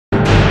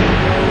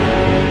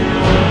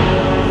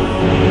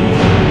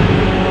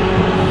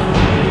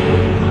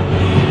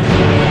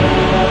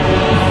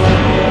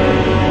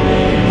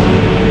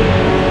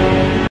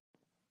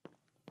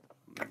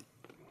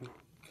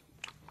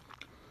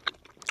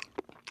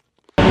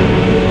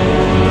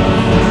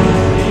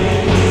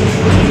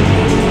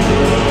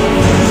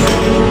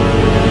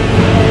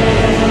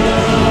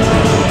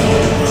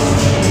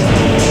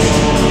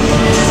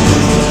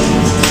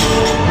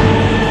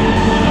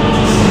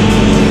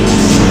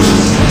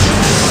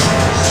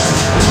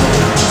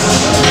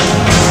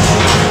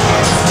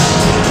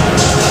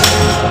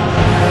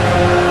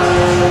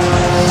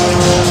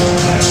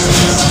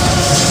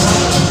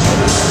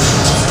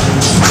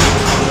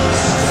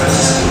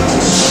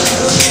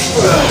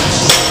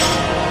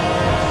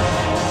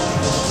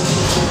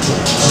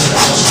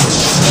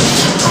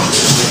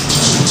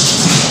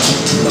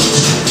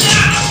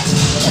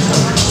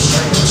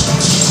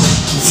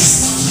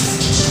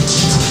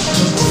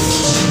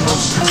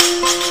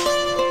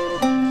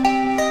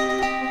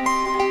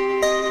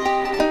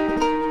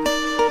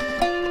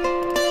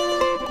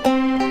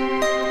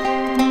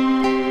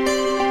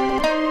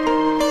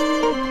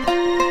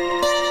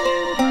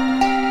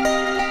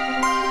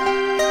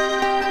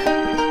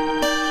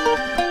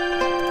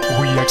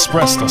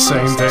express the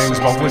same things,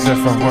 but with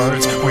different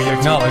words. We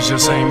acknowledge the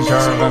same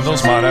curve, and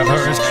those might have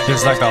hurts.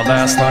 It's like the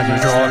last line you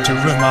draw to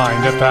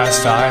remind a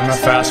past time. A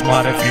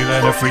fast-minded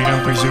feeling of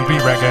freedom, please to be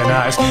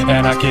recognized.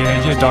 And I can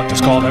hear your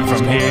doctors calling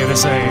from here to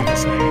say,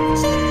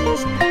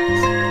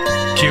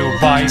 kill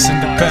vice,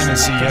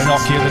 independency, and all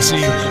kill the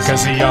seal,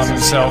 cause the young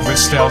himself is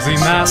stealthy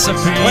mass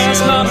appeal. Where's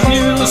my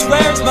muse?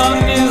 Where's my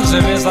muse?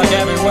 It is like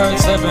every word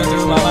slipping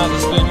through my mouth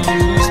has been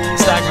used.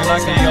 Staggering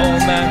like the old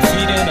man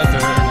feeding a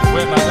third.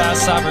 With my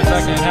past I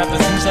reflecting half the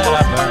things that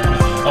I've learned.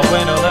 A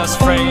windowless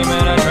frame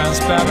in a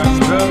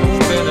transparent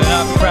room, filling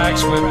up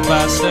cracks with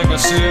plastic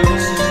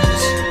assumes.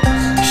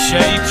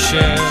 Shape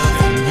shift,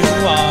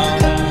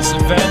 nuance,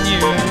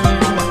 venue.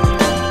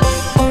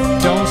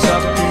 Don't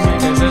stop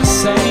dreaming cause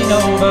this ain't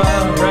over.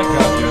 Wreck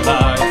up your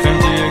life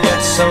until you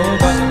get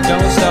sober.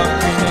 Don't stop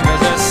dreaming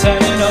cause this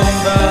ain't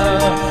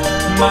over,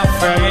 my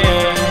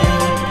friend.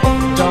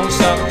 Don't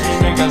stop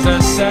dreaming cause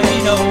this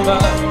ain't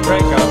over.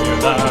 Break up your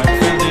life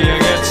until you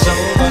get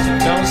sober.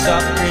 Don't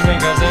stop dreaming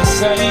cause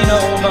this ain't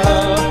over,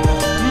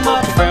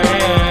 my friend.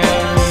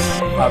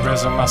 I've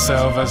risen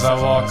myself as I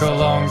walk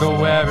along the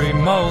weary,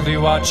 moldy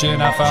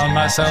watching. I found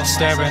myself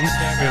staring,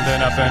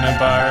 building up an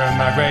empire of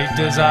my great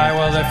desire.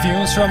 Well, the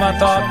fumes from my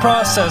thought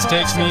process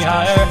takes me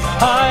higher,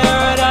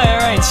 higher and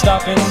higher, ain't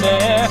stopping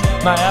there.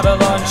 My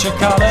avalanche of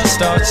color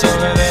starts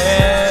over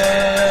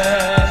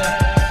there,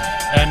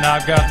 and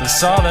I've got the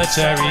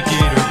solitary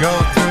key to go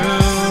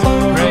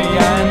through. Ray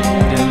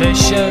and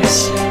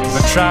delicious,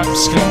 but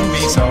traps can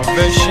be so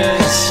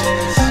vicious.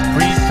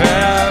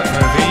 Prepare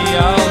for the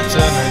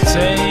ultimate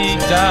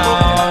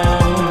takedown.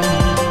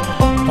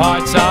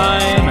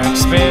 Part-time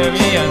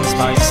experience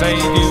might save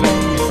you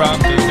from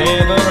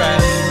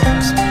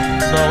deliverance,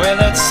 but will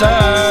it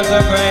serve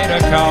the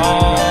greater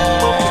cause?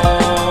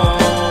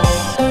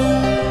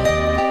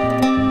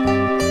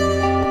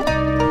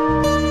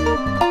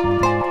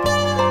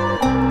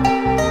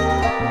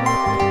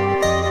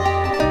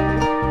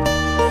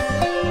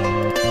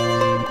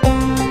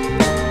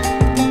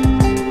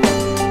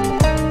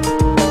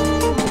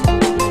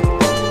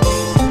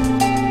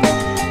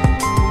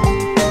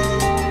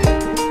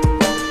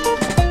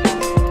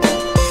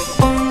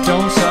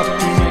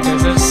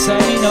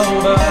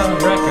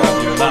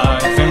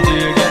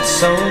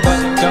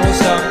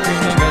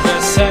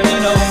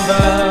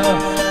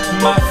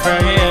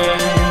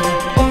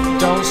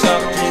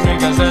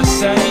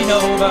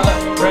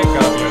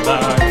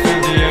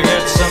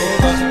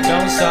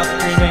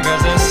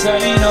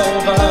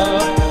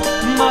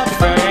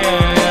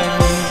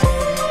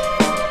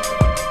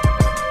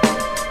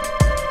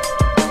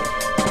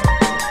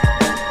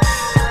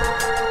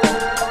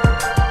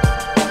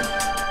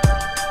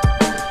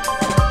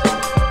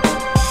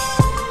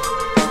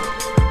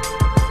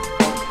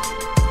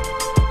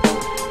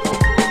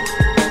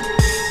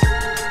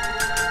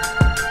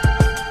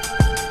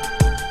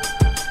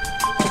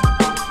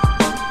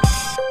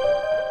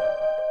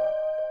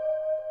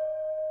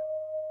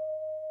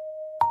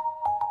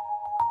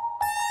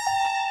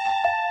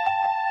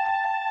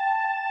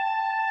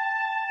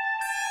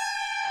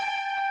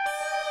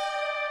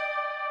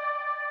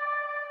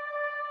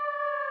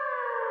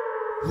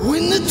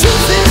 When the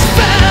truth is